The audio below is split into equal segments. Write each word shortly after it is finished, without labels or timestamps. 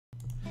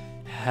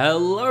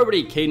Hello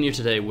everybody, Caden here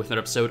today with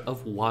another episode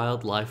of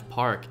Wildlife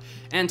Park,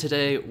 and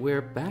today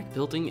we're back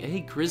building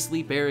a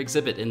grizzly bear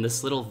exhibit in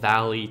this little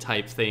valley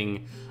type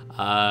thing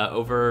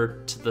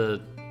over to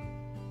the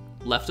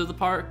left of the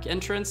park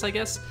entrance, I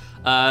guess,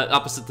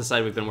 opposite the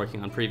side we've been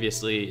working on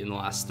previously in the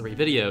last 3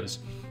 videos.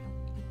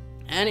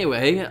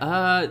 Anyway,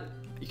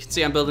 you can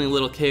see I'm building a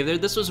little cave there.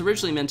 This was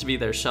originally meant to be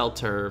their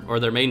shelter, or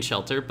their main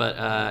shelter, but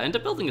I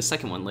ended up building a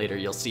second one later,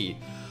 you'll see.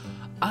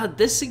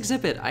 This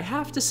exhibit, I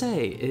have to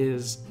say,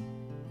 is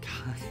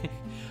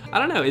I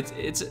don't know,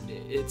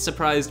 it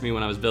surprised me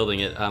when I was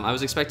building it. I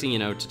was expecting,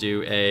 to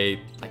do a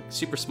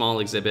super small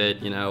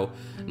exhibit,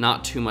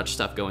 not too much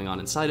stuff going on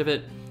inside of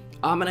it.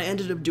 And I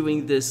ended up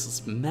doing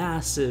this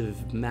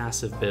massive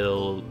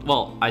build.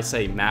 Well, I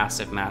say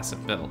massive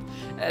build.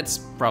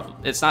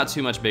 It's not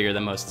too much bigger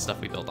than most of the stuff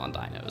we build on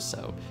dinos,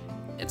 so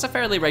it's a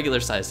fairly regular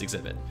sized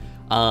exhibit.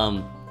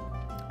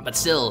 But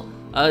still,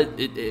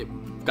 it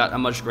got a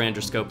much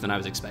grander scope than I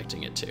was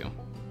expecting it to.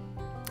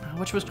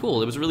 Which was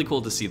cool. It was really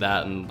cool to see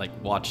that and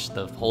watch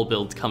the whole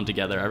build come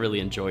together. I really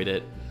enjoyed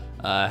it.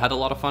 Had a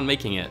lot of fun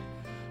making it.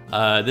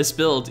 This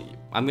build,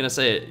 I'm gonna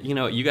say it,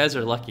 you guys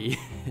are lucky,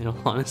 in all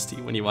honesty,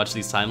 when you watch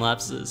these time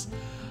lapses.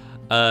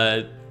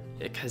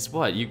 Because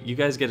you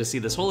guys get to see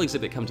this whole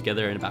exhibit come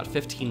together in about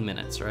 15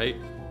 minutes, right?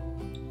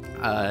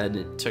 And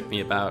it took me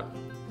about,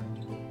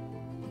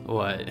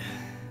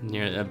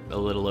 near a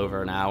little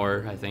over an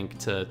hour, I think,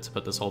 to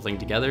put this whole thing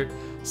together.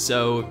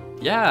 So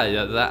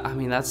yeah,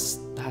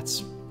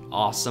 that's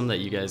awesome that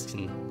you guys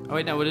can. Oh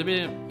wait, no, would it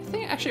be? I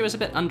think actually it was a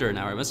bit under an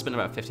hour. It must have been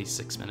about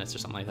 56 minutes or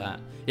something like that.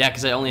 Yeah,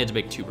 because I only had to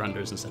make 2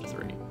 renders instead of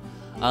 3.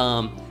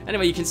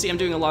 Anyway, you can see I'm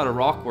doing a lot of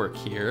rock work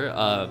here,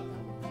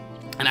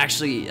 and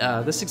actually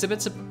this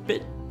exhibit's a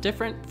bit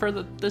different for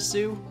the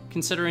zoo,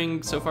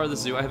 considering so far the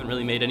zoo I haven't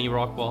really made any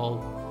rock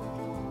wall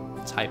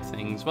type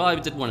things. Well, I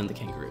did one in the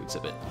kangaroo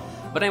exhibit,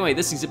 but anyway,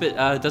 this exhibit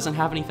doesn't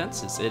have any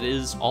fences. It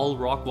is all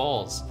rock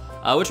walls.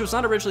 Which was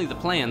not originally the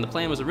plan. The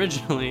plan was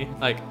originally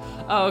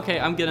oh,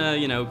 okay, I'm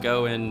gonna,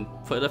 go and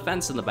put a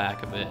fence in the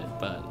back of it.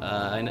 But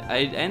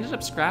I ended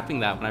up scrapping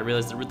that when I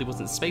realized there really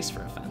wasn't space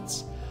for a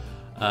fence,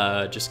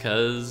 just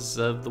because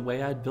of the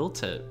way I'd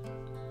built it.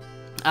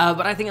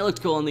 But I think it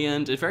looked cool in the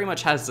end. It very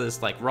much has this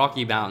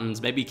Rocky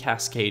Mountains, maybe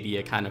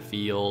Cascadia kind of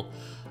feel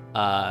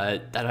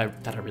that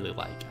I really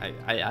like.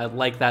 I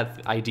like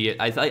that idea.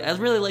 I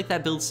really like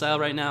that build style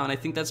right now, and I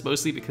think that's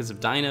mostly because of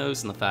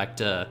dinos and the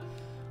fact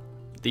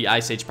the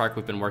Ice Age park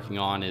we've been working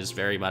on is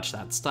very much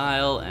that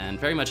style and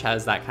very much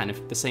has that kind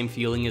of the same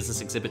feeling as this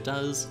exhibit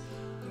does.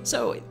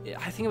 So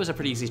I think it was a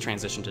pretty easy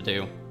transition to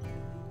do.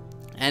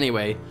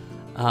 Anyway,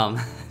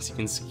 as you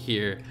can see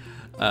here,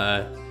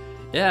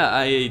 yeah,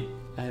 I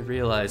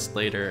realized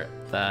later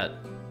that,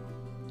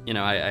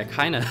 I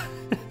kind of,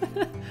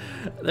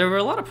 there were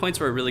a lot of points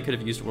where I really could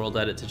have used World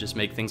Edit to just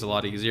make things a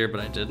lot easier, but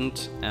I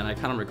didn't, and I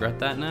kind of regret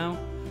that now.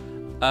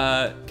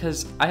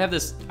 Because I have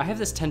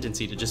this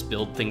tendency to just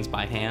build things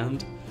by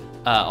hand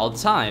all the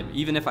time,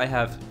 even if I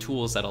have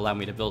tools that allow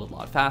me to build a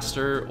lot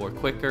faster or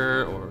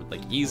quicker or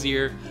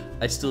easier.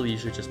 I still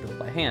usually just build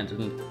by hand,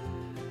 and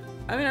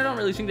I mean, I don't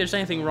really think there's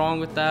anything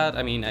wrong with that.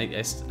 I mean,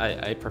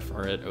 I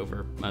prefer it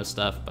over most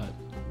stuff, but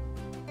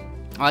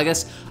well, I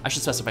guess I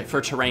should specify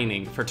for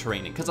terraining,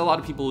 because a lot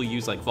of people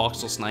use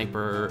Voxel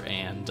Sniper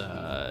and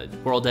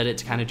World Edit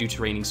to kind of do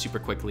terraining super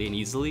quickly and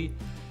easily.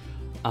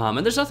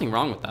 And there's nothing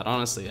wrong with that,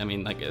 honestly. I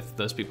mean, if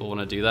those people want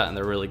to do that and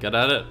they're really good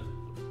at it,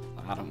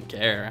 I don't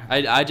care.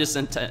 I just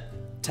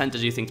tend to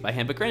do things by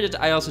hand, but granted,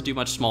 I also do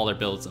much smaller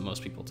builds than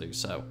most people do,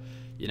 so,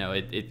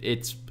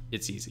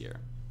 it's easier.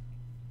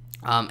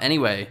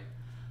 Anyway,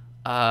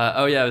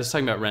 oh yeah, I was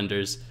talking about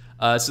renders.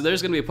 So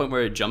there's gonna be a point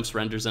where it jumps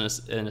renders in a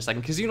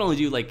second, because you can only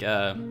do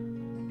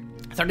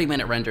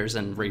 30-minute renders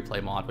in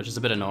replay mod, which is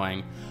a bit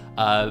annoying.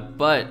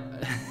 But,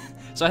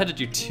 so I had to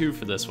do 2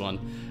 for this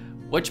one.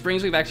 Which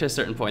brings me back to a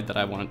certain point that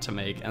I wanted to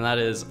make, and that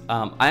is,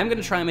 I am going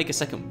to try and make a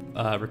second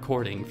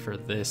recording for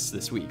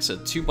this week. So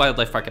 2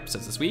 Wildlife Park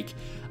episodes this week,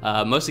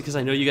 mostly because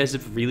I know you guys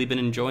have really been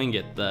enjoying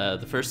it.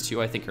 The first 2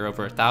 I think are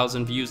over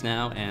 1,000 views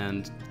now,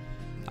 and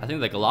I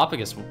think the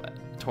Galapagos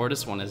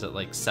tortoise one is at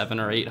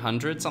 700 or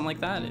 800, something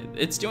like that.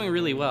 It's doing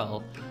really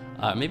well.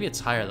 Maybe it's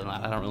higher than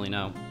that, I don't really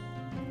know.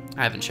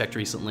 I haven't checked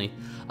recently.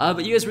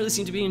 But you guys really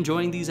seem to be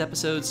enjoying these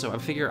episodes, so I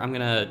figure I'm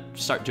going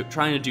to start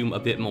trying to do a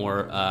bit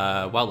more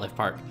Wildlife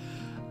Park.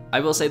 I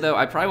will say though,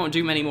 I probably won't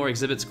do many more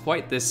exhibits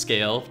quite this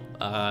scale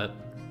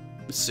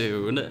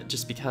soon,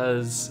 just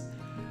because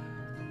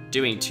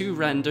doing 2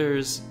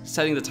 renders,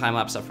 setting the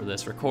time-lapse up for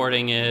this,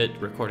 recording it,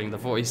 recording the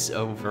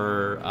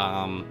voiceover,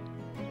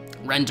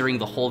 rendering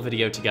the whole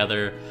video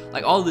together,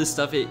 all this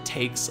stuff, it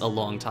takes a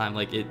long time.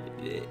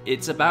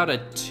 It's about a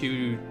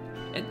 2,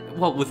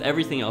 well, with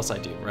everything else I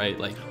do, right?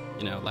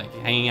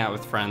 Hanging out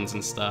with friends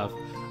and stuff,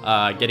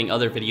 getting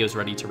other videos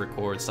ready to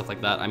record, stuff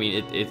like that. I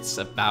mean, it's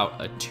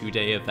about a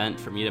 2-day event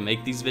for me to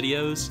make these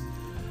videos.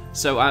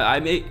 So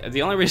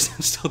the only reason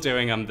I'm still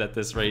doing them at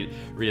this rate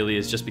really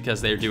is just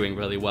because they're doing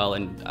really well,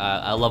 and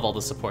I love all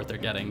the support they're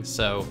getting.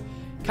 So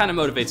kind of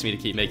motivates me to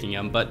keep making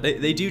them, but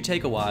they do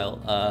take a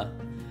while.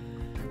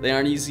 They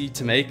aren't easy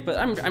to make, but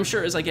I'm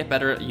sure as I get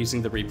better at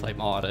using the replay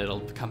mod, it'll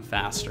become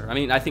faster. I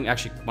mean, I think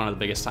actually one of the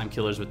biggest time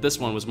killers with this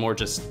one was more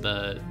just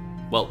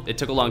well, it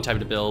took a long time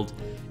to build,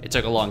 it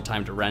took a long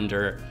time to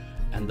render,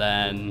 and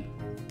then,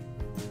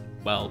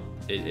 well,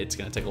 it's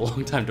gonna take a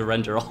long time to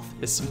render all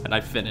this when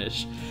I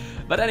finish.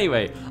 But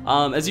anyway,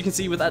 as you can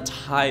see with that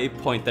high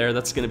point there,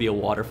 that's gonna be a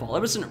waterfall. I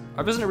wasn't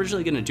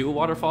originally gonna do a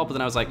waterfall, but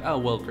then I was like, oh,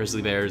 well,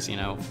 grizzly bears, you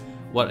know,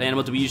 what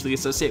animal do we usually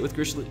associate with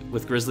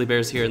grizzly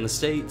bears here in the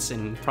States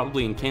and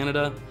probably in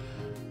Canada?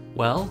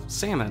 Well,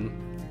 salmon,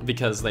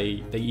 because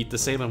they eat the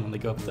salmon when they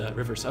go up the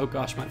rivers. Oh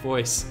gosh, my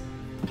voice.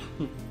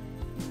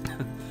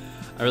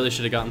 I really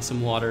should have gotten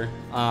some water.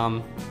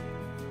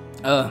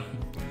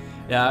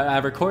 Yeah, I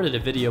recorded a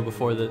video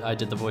before I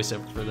did the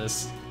voiceover for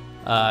this,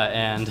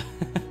 and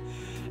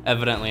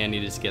evidently I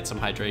needed to get some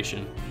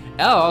hydration.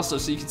 Oh, also,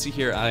 so you can see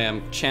here, I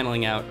am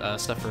channeling out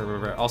stuff for a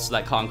river. Also,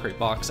 that concrete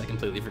box I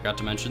completely forgot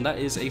to mention. That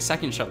is a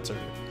second shelter.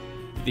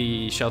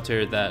 The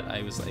shelter that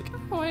I was like,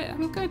 oh,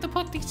 I'm going to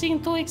put this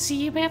into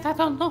exhibit. I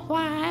don't know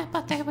why,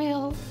 but I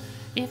will.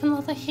 Even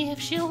though they have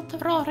shelter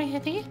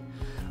already.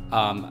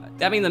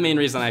 I mean, the main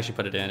reason I actually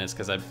put it in is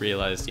because I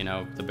realized, you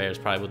know, the bears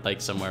probably would like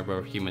somewhere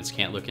where humans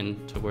can't look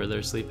into where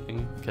they're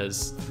sleeping,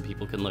 because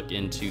people can look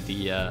into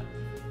the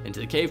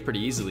cave pretty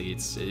easily.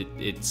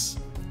 It's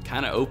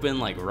kind of open,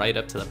 like right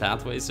up to the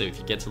pathway, so if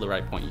you get to the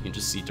right point, you can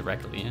just see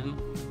directly in.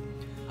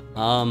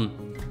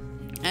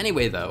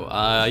 Anyway, though,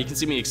 you can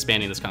see me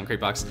expanding this concrete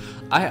box.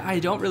 I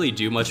don't really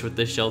do much with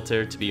this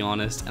shelter, to be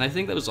honest, and I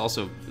think that was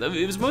also,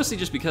 it was mostly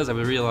just because I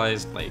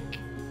realized, like,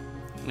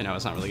 you know,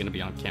 it's not really going to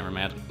be on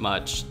camera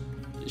much.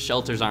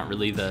 Shelters aren't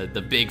really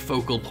the big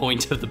focal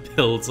point of the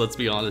builds, let's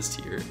be honest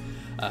here.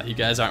 You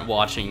guys aren't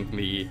watching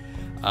me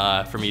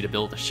for me to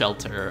build a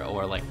shelter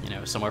or, like, you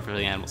know, somewhere for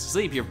the animals to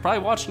sleep. You're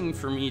probably watching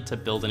for me to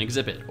build an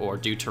exhibit or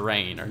do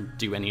terrain or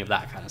do any of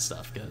that kind of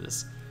stuff,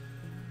 because,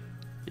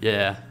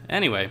 yeah.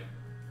 Anyway,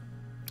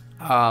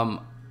 I'm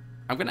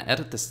gonna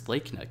edit this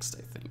lake next,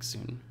 I think,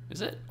 soon.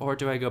 Is it? Or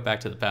do I go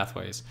back to the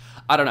pathways?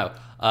 I don't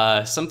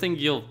know. Something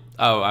you'll,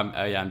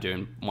 yeah, I'm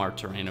doing more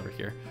terrain over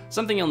here.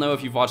 Something you'll know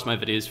if you've watched my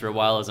videos for a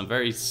while is I'm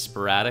very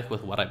sporadic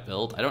with what I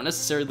build. I don't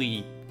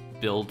necessarily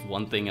build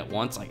one thing at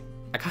once. I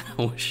kind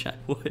of wish I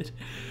would,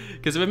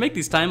 because it would make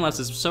these time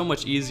lapses so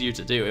much easier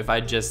to do if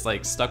I just,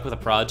 like, stuck with a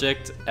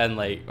project and,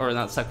 like, or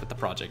not stuck with the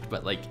project,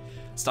 but, like,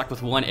 stuck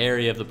with one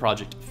area of the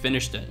project,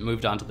 finished it, and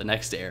moved on to the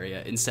next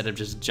area instead of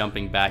just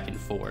jumping back and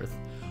forth.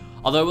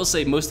 Although I will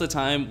say most of the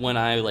time when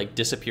I, like,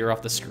 disappear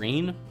off the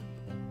screen,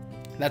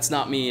 that's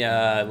not me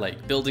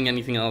like building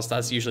anything else.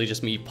 That's usually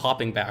just me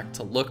popping back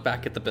to look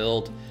back at the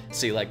build,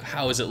 see, like,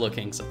 how is it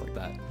looking, stuff like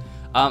that.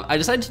 I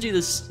decided to do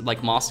this,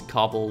 like, mossy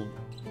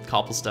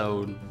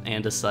cobblestone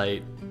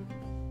andesite,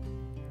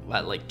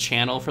 like,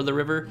 channel for the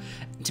river.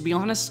 To be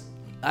honest,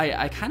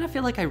 I kind of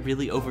feel like I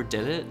really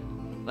overdid it.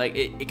 Like,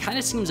 it kind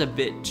of seems a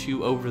bit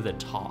too over the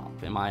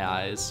top in my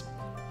eyes,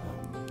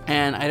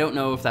 and I don't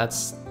know if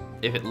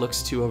it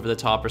looks too over the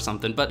top or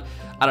something, but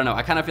I don't know,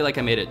 I kind of feel like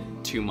I made it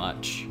too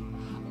much.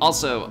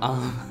 Also,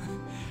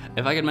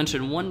 if I could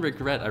mention one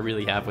regret I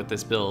really have with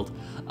this build,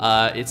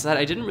 it's that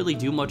I didn't really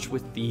do much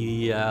with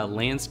the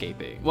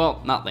landscaping.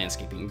 Well, not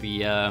landscaping,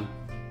 the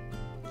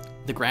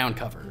ground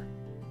cover.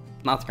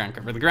 Not the ground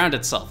cover, the ground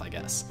itself, I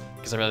guess,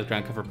 because I realize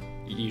ground cover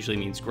usually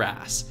means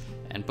grass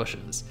and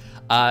bushes.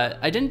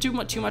 I didn't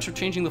do too much of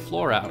changing the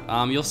floor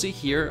out. You'll see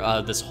here,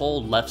 this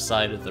whole left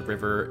side of the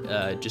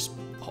river just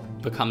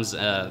becomes,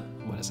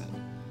 what is it?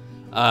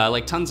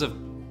 Like tons of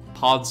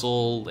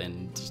podzol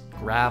and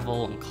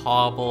gravel and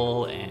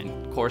cobble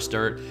and coarse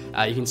dirt.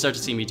 You can start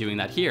to see me doing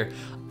that here.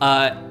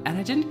 And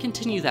I didn't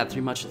continue that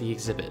through much of the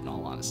exhibit, in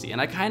all honesty.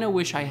 And I kind of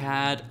wish I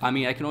had. I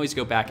mean, I can always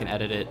go back and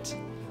edit it.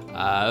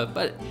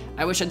 But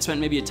I wish I'd spent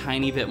maybe a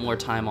tiny bit more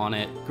time on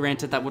it.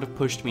 Granted, that would have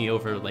pushed me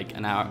over like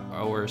an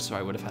hour, so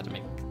I would have had to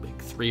make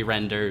like 3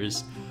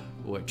 renders,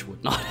 which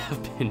would not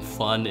have been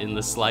fun in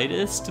the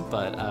slightest,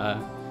 but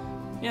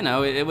you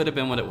know, it would have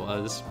been what it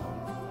was.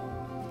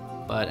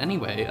 But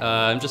anyway,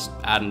 I'm just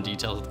adding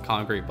detail to the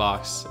concrete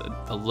box,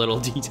 the little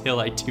detail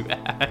I do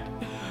add.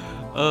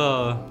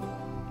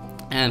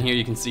 And here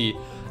you can see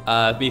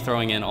me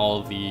throwing in all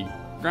of the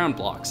ground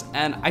blocks,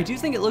 and I do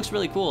think it looks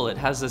really cool. It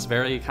has this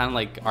very kind of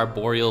like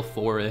arboreal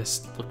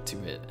forest look to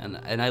it,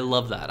 and I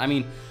love that. I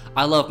mean,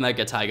 I love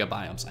mega taiga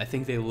biomes. I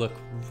think they look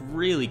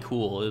really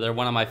cool. They're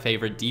one of my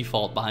favorite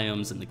default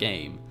biomes in the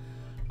game,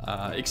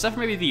 except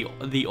for maybe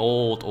the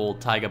old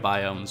taiga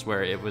biomes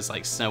where it was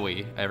like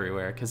snowy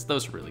everywhere, because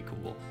those are really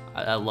cool.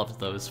 I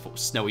loved those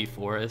snowy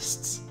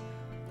forests.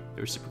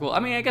 They were super cool. I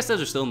mean, I guess those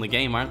are still in the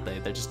game, aren't they?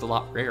 They're just a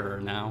lot rarer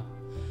now.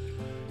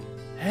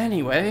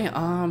 Anyway,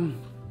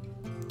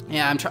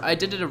 yeah, I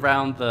did it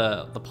around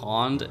the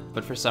pond,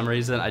 but for some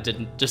reason I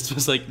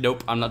was like,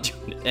 nope, I'm not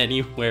doing it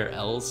anywhere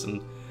else,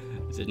 and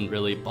didn't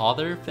really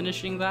bother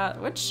finishing that,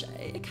 which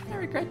I kind of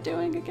regret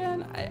doing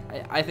again.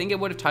 I think it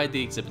would have tied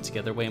the exhibit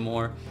together way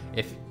more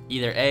if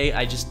either A,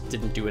 I just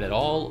didn't do it at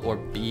all, or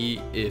B,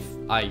 if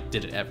I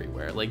did it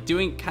everywhere. Like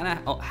doing kind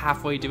of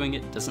halfway doing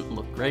it doesn't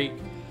look great.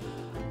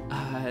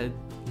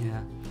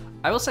 Yeah,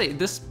 I will say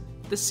this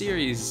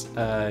series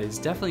is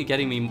definitely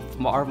getting me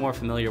more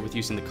familiar with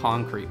using the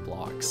concrete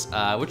blocks,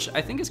 which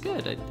I think is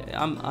good.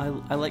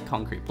 I like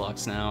concrete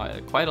blocks now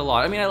quite a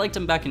lot. I mean, I liked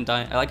them back in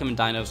I like them in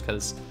Dinos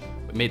because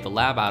we made the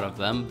lab out of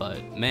them,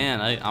 but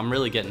man, I'm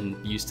really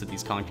getting used to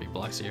these concrete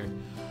blocks here.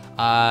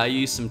 I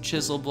used some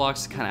chisel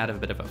blocks to kind of add a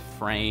bit of a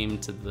frame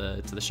to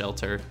the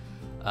shelter,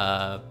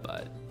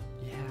 but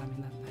yeah, I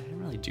mean, I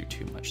didn't really do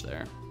too much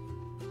there.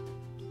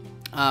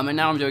 And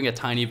now I'm doing a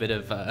tiny bit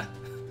of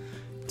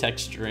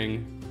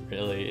texturing.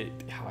 Really,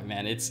 oh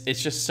man, it's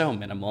just so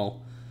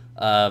minimal.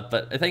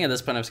 But I think at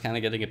this point I was kind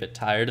of getting a bit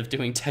tired of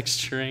doing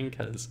texturing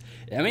because,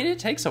 I mean, it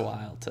takes a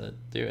while to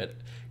do it.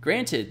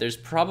 Granted, there's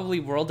probably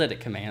world edit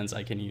commands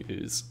I can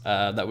use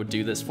that would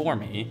do this for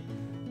me.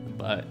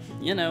 But,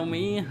 you know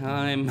me,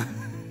 I'm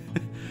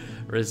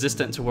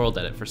resistant to world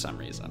edit for some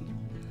reason.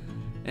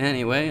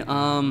 Anyway,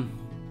 yeah,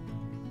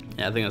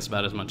 I think that's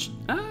about as much.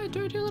 Do I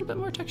do a little bit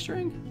more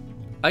texturing?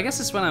 I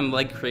guess it's when I'm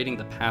like creating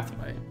the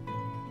pathway,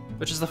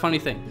 which is the funny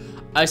thing.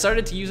 I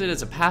started to use it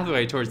as a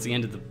pathway towards the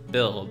end of the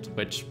build,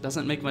 which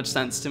doesn't make much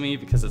sense to me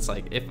because it's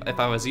like if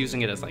I was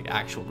using it as like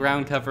actual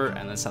ground cover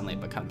and then suddenly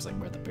it becomes like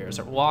where the bears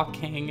are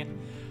walking,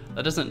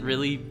 that doesn't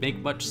really make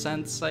much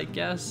sense, I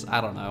guess.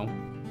 I don't know.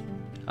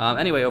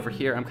 Anyway, over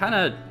here, I'm kind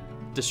of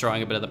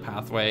destroying a bit of the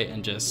pathway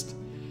and just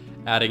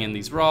adding in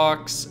these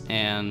rocks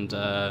and,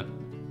 yeah,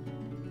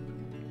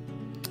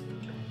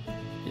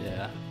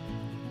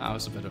 that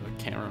was a bit of a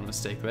camera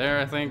mistake there,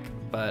 I think.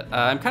 But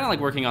I'm kind of like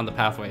working on the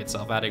pathway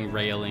itself, adding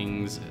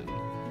railings and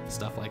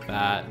stuff like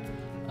that.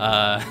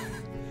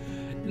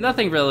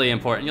 Nothing really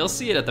important. You'll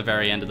see it at the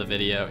very end of the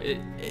video. It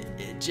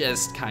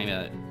just kind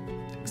of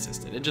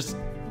existed. It just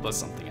was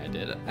something I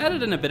did. I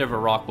added in a bit of a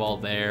rock wall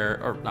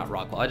there, or not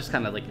rock wall, I just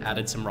kind of like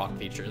added some rock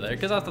feature there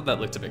because I thought that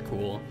looked a bit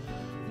cool.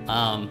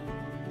 But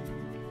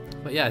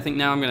yeah, I think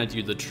now I'm gonna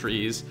do the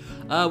trees,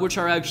 which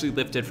are actually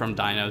lifted from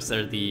dinos.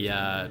 They're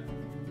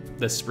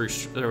the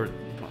spruce, or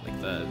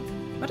like the,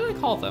 what do they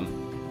call them?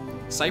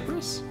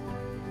 Cypress?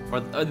 Or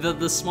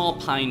the small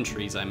pine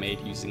trees I made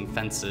using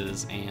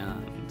fences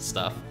and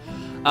stuff.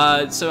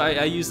 So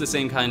I used the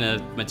same kind of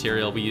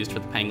material we used for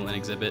the pangolin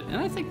exhibit, and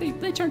I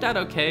think they turned out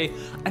okay.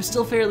 I'm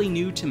still fairly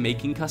new to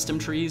making custom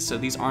trees, so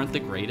these aren't the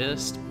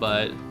greatest,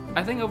 but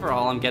I think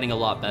overall I'm getting a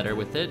lot better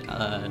with it.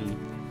 I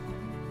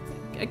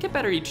get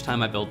better each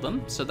time I build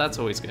them, so that's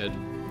always good.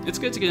 It's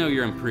good to know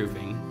you're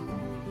improving.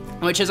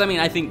 Which is, I mean,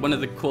 I think one of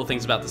the cool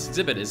things about this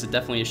exhibit is it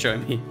definitely is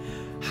showing me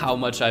how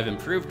much I've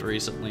improved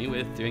recently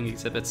with doing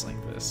exhibits like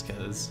this,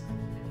 because,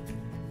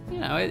 you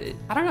know, I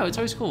don't know, it's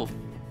always cool.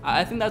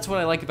 I think that's what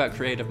I like about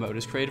creative mode,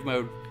 is creative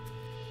mode,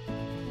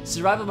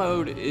 survival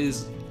mode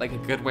is like a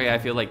good way I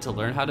feel like to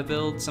learn how to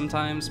build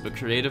sometimes, but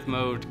creative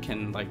mode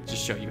can like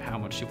just show you how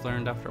much you've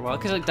learned after a while,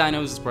 because like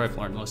Dinos is where I've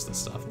learned most of this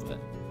stuff, but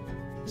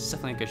it's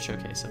definitely a good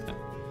showcase of it.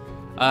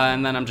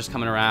 And then I'm just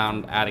coming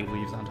around adding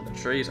leaves onto the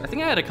trees. I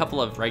think I had a couple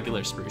of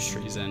regular spruce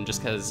trees in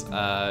just because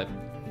I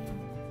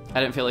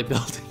didn't feel like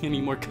building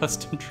any more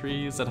custom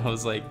trees, and I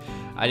was like,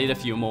 I need a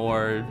few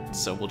more,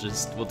 so we'll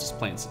just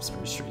plant some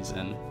spruce trees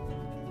in.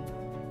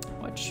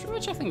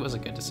 Which I think was a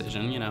good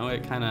decision, you know,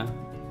 it kind of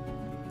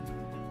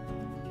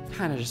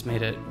just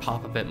made it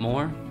pop a bit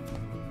more.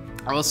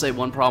 I will say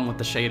one problem with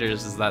the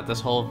shaders is that this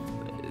whole,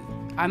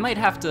 I might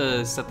have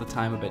to set the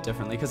time a bit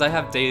differently because I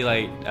have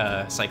daylight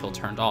cycle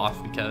turned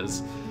off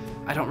because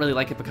I don't really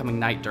like it becoming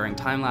night during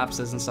time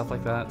lapses and stuff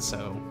like that,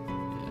 so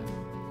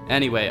yeah.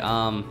 Anyway,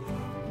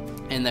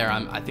 in there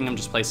I think I'm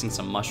just placing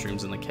some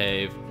mushrooms in the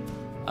cave,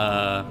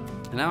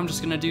 and now I'm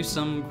just gonna do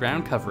some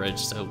ground coverage,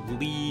 so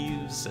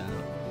leaves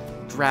and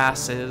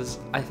grasses.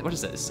 What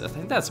is this? I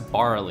think that's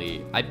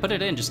barley. I put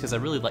it in just because I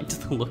really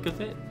liked the look of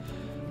it.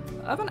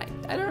 I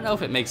don't know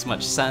if it makes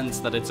much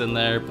sense that it's in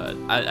there, but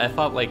I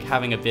thought like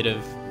having a bit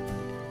of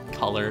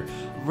color.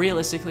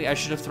 Realistically, I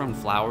should have thrown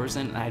flowers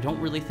in, and I don't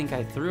really think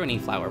I threw any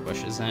flower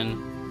bushes in,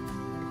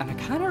 and I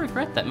kind of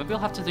regret that. Maybe I'll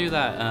have to do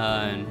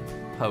that in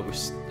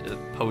post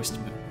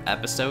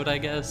episode, I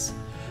guess.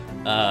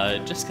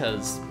 Just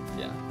because,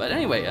 yeah. But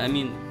anyway, I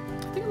mean,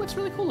 I think it looks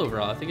really cool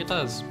overall. I think it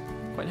does.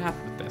 Quite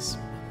happy with this.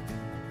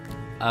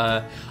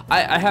 I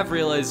have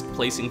realized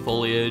placing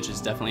foliage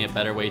is definitely a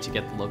better way to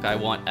get the look I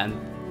want, and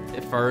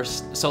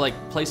first, so like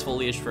place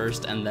foliage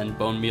first and then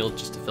bone meal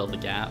just to fill the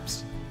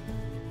gaps.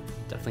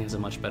 Definitely has a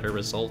much better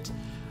result.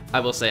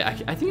 I will say,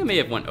 I think I may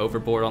have went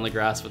overboard on the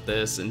grass with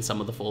this and some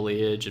of the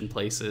foliage in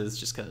places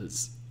just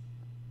because,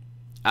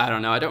 I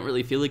don't know, I don't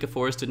really feel like a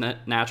forest would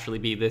naturally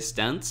be this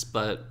dense,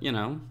 but you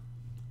know,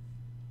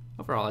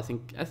 overall I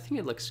think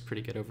it looks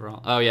pretty good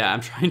overall. Oh yeah,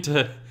 I'm trying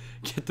to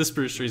get the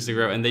spruce trees to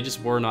grow and they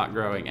just were not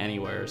growing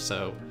anywhere,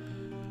 so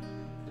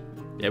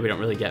yeah, we don't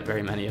really get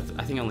very many of them.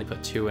 I think I only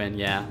put 2 in,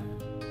 yeah.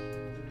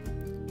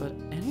 But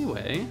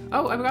anyway,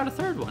 oh, I got a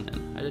 3rd one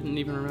in. I didn't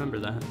even remember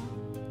that.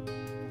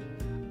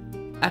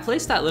 I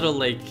placed that little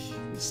like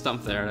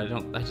stump there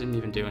and I didn't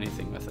even do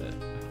anything with it,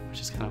 which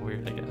is kind of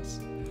weird, I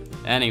guess.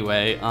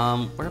 Anyway,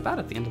 we're about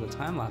at the end of the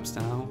time lapse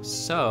now,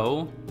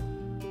 so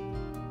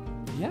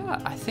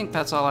yeah, I think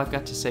that's all I've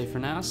got to say for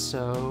now.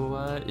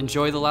 So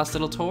enjoy the last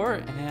little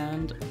tour,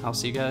 and I'll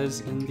see you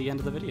guys in the end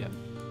of the video.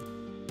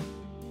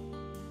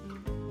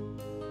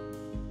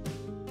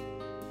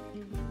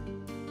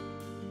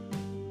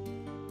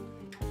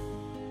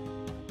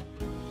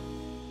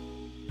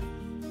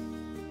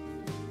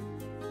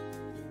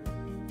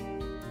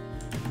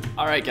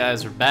 Alright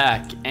guys, we're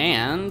back,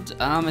 and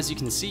as you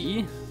can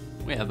see,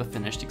 we have a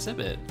finished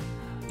exhibit.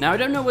 Now I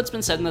don't know what's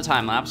been said in the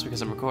time-lapse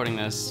because I'm recording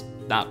this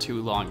not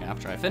too long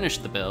after I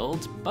finished the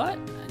build, but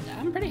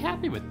I'm pretty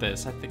happy with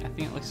this. I think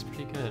it looks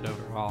pretty good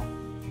overall.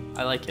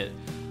 I like it.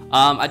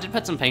 I did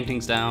put some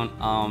paintings down,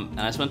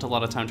 and I spent a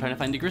lot of time trying to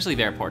find a Grizzly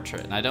Bear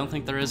portrait, and I don't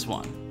think there is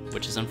one,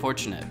 which is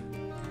unfortunate.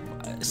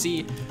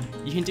 See,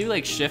 you can do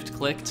like shift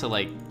click to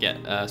like get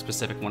a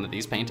specific one of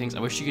these paintings. I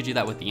wish you could do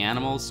that with the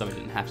animals so I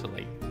didn't have to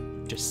like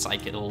just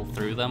cycle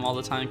through them all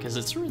the time because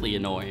it's really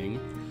annoying.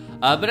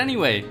 But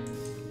anyway,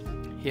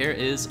 here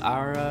is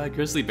our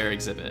Grizzly Bear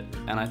exhibit,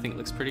 and I think it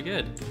looks pretty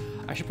good.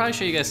 I should probably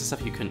show you guys the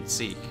stuff you couldn't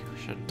see,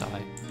 shouldn't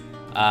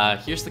I?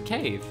 Here's the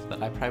cave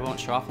that I probably won't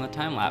show off in the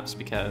time lapse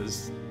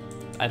because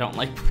I don't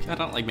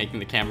like making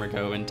the camera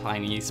go in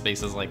tiny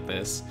spaces like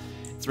this.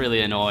 It's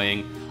really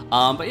annoying.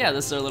 But yeah,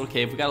 this is our little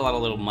cave. We got a lot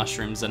of little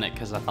mushrooms in it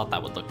because I thought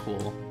that would look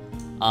cool.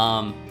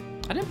 I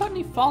didn't put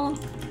any fallen.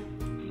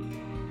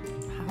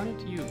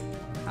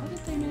 How did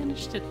they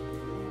manage to?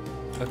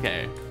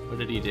 Okay, what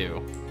did he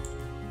do?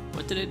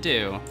 What did it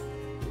do?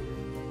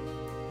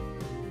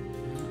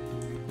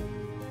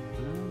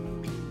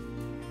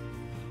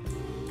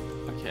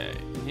 Okay,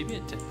 maybe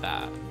it did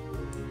that.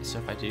 So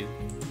if I do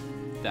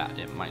that,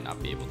 it might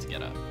not be able to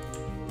get up.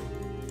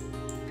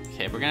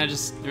 Okay, we're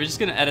just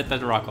gonna edit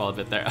that rock wall a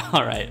bit there.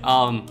 All right.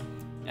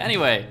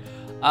 Anyway,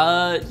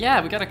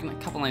 yeah, we got a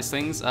couple nice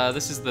things.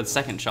 This is the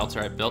second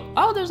shelter I built.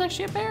 Oh, there's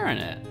actually a bear in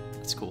it.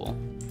 That's cool.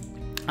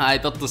 I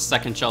built the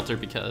second shelter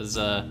because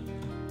I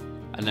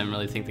didn't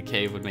really think the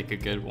cave would make a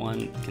good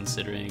one,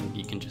 considering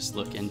you can just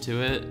look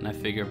into it, and I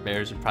figure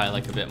bears would probably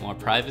like a bit more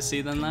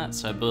privacy than that,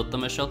 so I built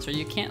them a shelter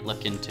you can't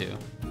look into.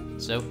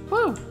 So,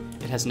 woo!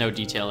 It has no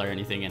detail or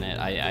anything in it.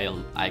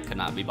 I could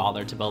not be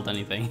bothered to build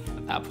anything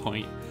at that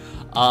point.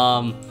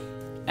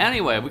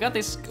 Anyway, we got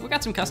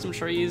some custom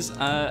trees.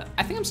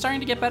 I think I'm starting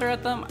to get better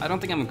at them. I don't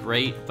think I'm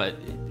great, but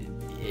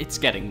it's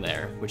getting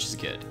there, which is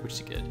good,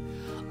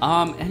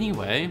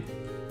 anyway,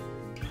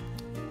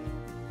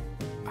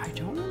 I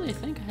don't really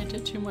think I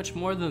did too much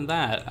more than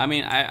that. I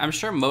mean, I'm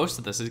sure most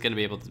of this is going to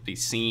be able to be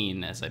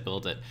seen as I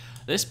build it.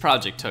 This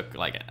project took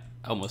like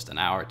almost an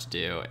hour to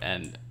do,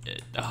 and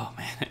oh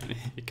man,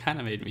 it kind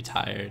of made me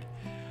tired.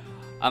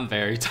 I'm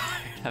very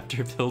tired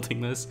after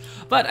building this,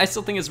 but I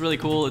still think it's really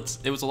cool.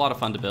 It was a lot of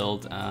fun to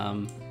build.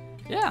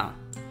 Yeah.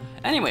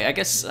 Anyway, I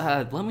guess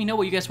let me know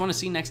what you guys want to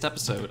see next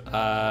episode,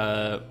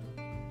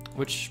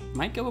 which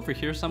might go over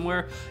here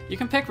somewhere. You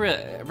can pick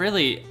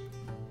really.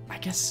 I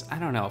guess, I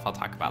don't know if I'll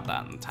talk about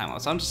that in the time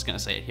lapse. I'm just gonna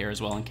say it here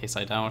as well in case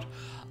I don't.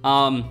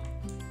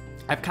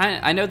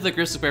 I know the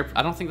Grizzly Bear,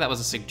 I don't think that was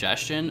a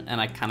suggestion, and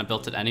I kind of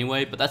built it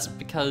anyway, but that's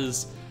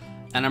because,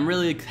 and I'm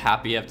really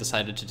happy I've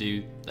decided to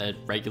do a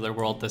regular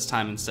world this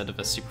time instead of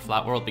a super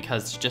flat world,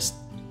 because just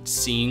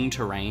seeing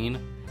terrain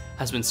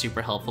has been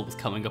super helpful with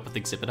coming up with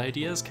exhibit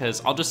ideas,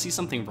 because I'll just see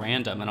something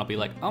random and I'll be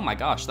like, oh my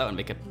gosh, that would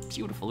make a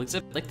beautiful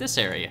exhibit, like this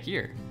area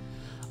here.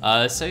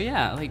 So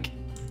yeah, like,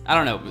 I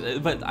don't know,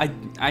 but I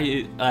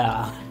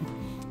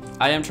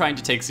am trying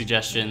to take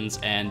suggestions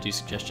and do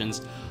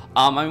suggestions.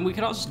 I mean, we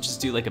could also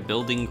just do like a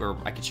building, or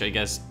I could show you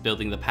guys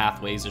building the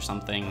pathways or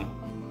something.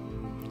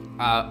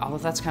 Although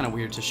that's kind of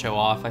weird to show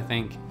off, I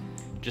think,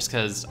 just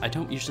because I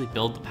don't usually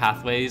build the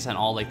pathways and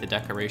all like the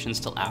decorations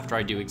till after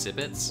I do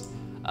exhibits.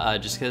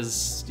 Just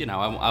because, you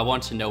know, I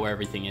want to know where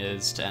everything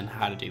is and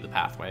how to do the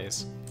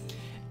pathways.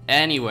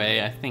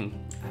 Anyway, I think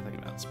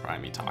that's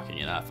probably me talking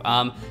enough.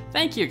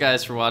 Thank you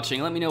guys for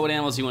watching. Let me know what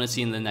animals you want to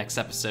see in the next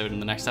episode, Let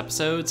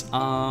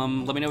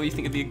me know what you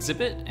think of the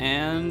exhibit,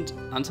 and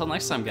until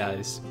next time,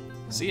 guys,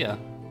 see ya.